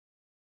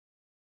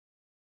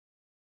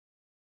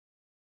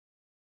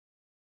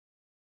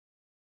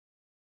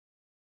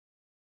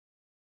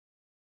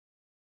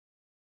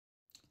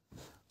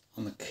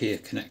On the Kia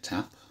Connect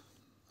app,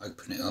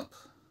 open it up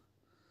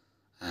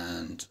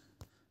and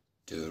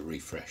do a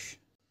refresh.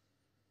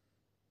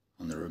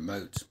 On the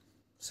remote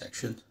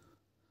section,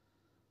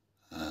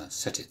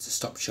 set it to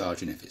stop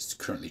charging if it's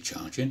currently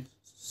charging.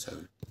 So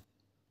there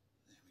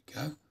we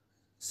go,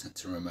 set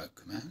to remote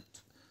command.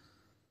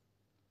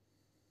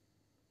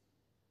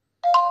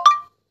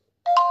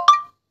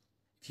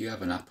 If you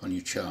have an app on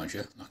your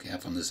charger, like I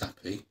have on the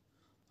Zappi,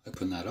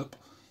 open that up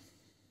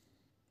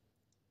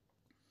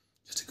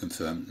just to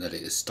confirm that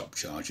it has stopped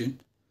charging.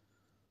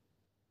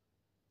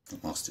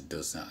 And whilst it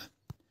does that,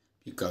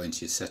 you go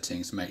into your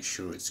settings, make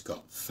sure it's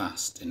got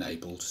fast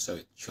enabled so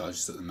it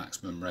charges at the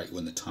maximum rate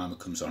when the timer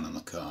comes on the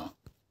car.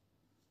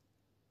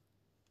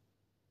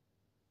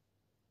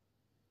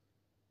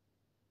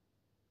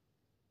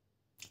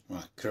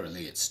 Right,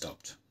 currently it's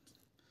stopped.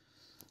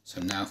 So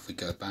now if we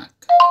go back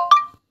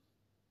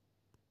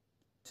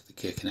to the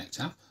Kia Connect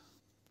app,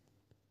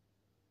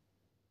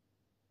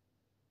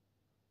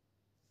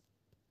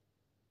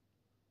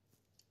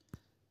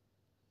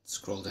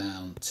 scroll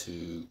down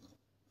to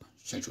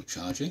schedule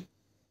charging.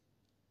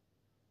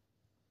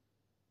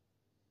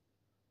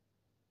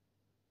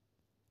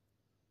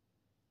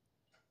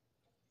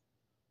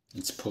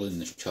 It's pulling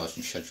the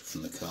charging schedule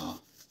from the car.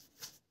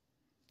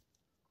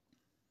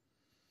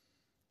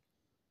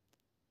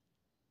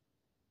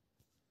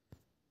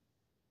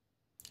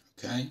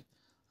 Okay,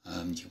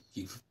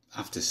 you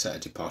have to set a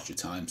departure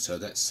time, so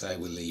let's say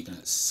we're leaving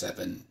at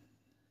 7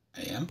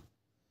 AM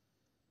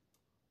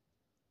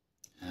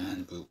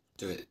and we'll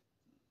do it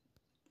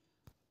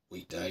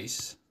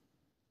weekdays,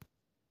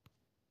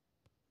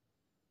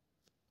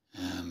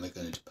 and we're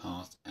going to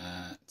depart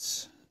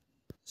at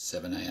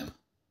 7 AM.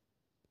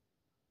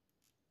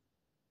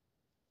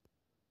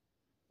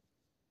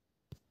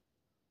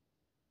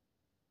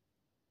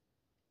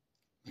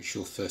 Make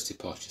sure first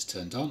departure is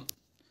turned on.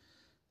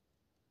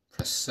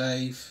 Press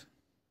save,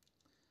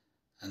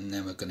 and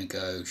then we're going to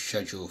go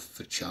schedule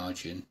for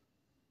charging,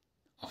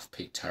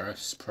 off-peak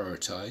tariffs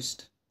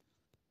prioritised,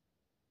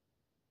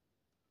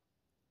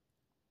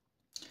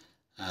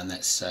 and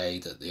let's say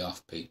that the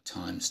off-peak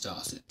time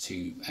starts at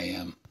 2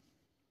 AM.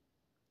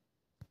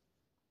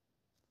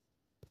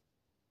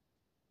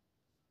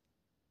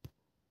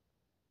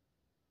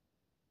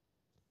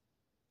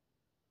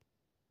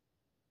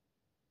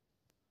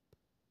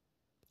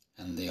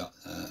 And the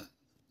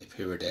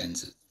period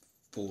ends at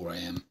 4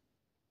 AM.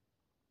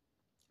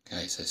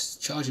 Okay, so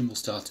charging will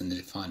start in the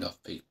defined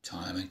off-peak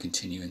time and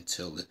continue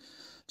until the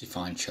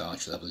defined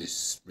charge level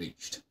is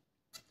reached.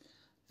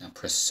 Now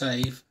press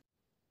save.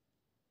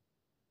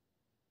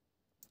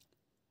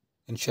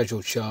 In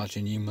schedule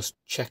charging, you must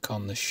check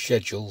on the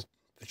schedule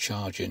for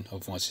charging,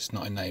 otherwise it's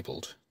not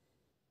enabled.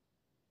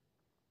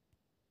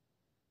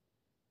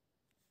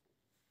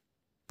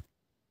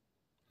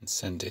 And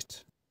send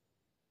it.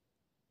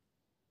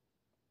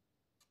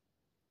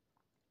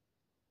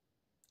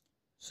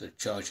 So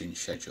charging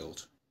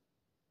scheduled.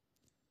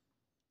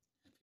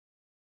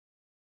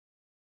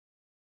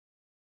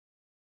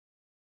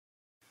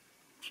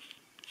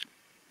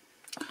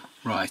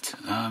 Right,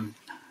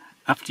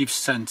 after you've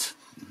sent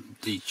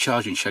the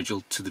charging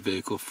schedule to the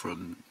vehicle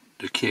from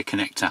the Kia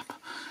Connect app,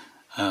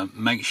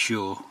 make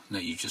sure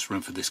that you just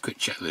run for this quick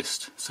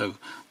checklist. So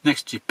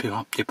next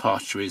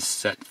departure is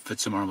set for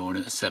tomorrow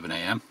morning at 7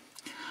 AM.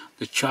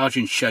 The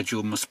charging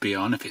schedule must be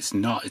on. If it's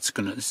not,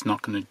 it's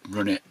not gonna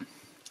run it.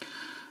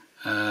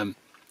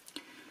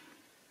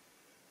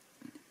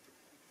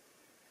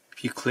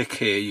 If you click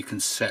here, you can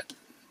set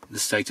the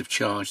state of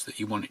charge that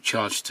you want it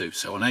charged to.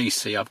 So on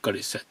AC, I've got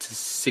it set to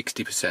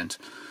 60%,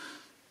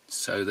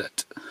 so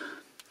that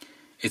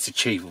it's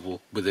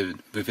achievable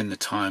within the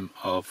time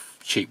of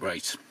cheap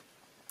rate.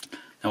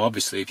 Now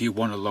obviously if you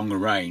want a longer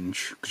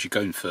range because you're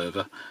going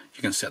further,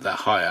 you can set that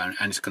higher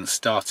and it's going to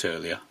start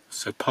earlier.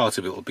 So part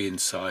of it will be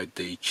inside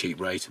the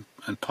cheap rate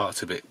and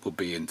part of it will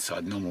be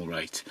inside normal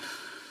rate.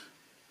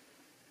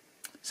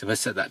 So if I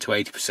set that to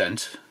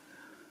 80%,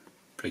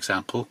 for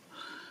example,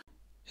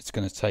 it's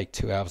going to take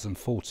 2 hours and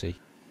 40,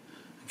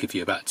 give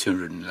you about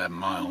 211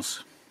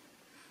 miles.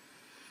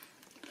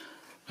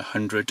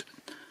 100,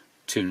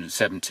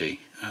 270.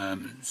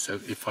 So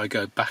if I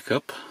go back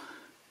up,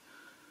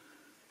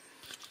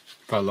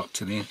 if I lock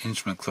to the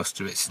instrument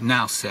cluster, it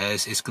now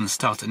says it's going to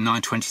start at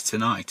 9:20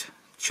 tonight,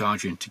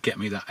 charging to get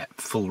me that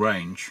full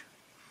range,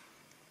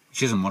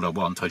 which isn't what I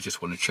want. I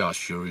just want to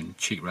charge during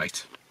cheap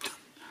rate,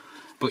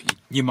 but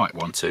you might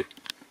want to.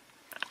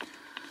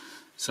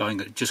 So I'm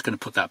just going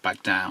to put that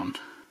back down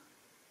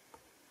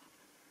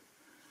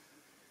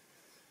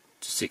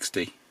to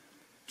 60,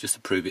 just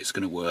to prove it's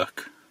going to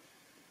work.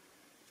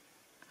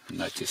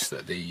 Notice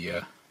that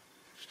the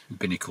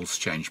binnacles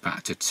change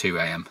back to 2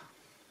 AM,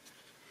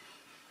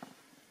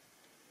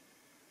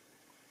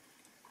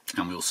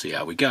 and we'll see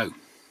how we go.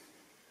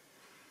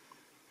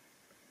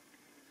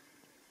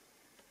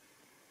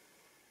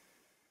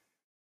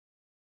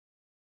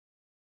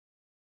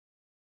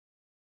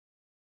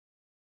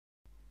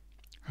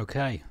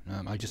 Okay,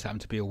 I just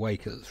happened to be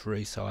awake at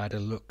 3, so I had a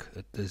look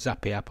at the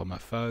Zappi app on my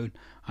phone,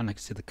 and I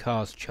could see the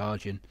car's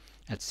charging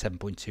at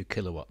 7.2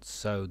 kilowatts,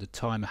 so the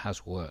timer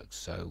has worked,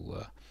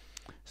 so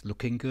it's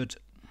looking good.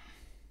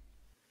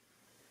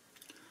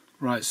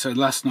 Right, so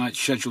last night's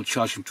scheduled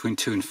charging between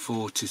 2 and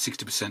 4 to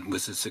 60%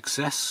 was a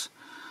success,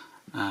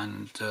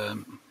 and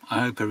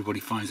I hope everybody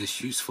finds this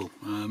useful.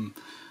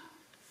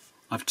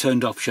 I've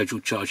turned off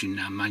scheduled charging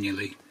now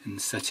manually in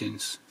the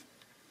settings.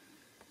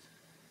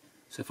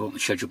 So if I want the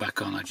schedule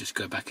back on, I just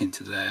go back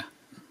into there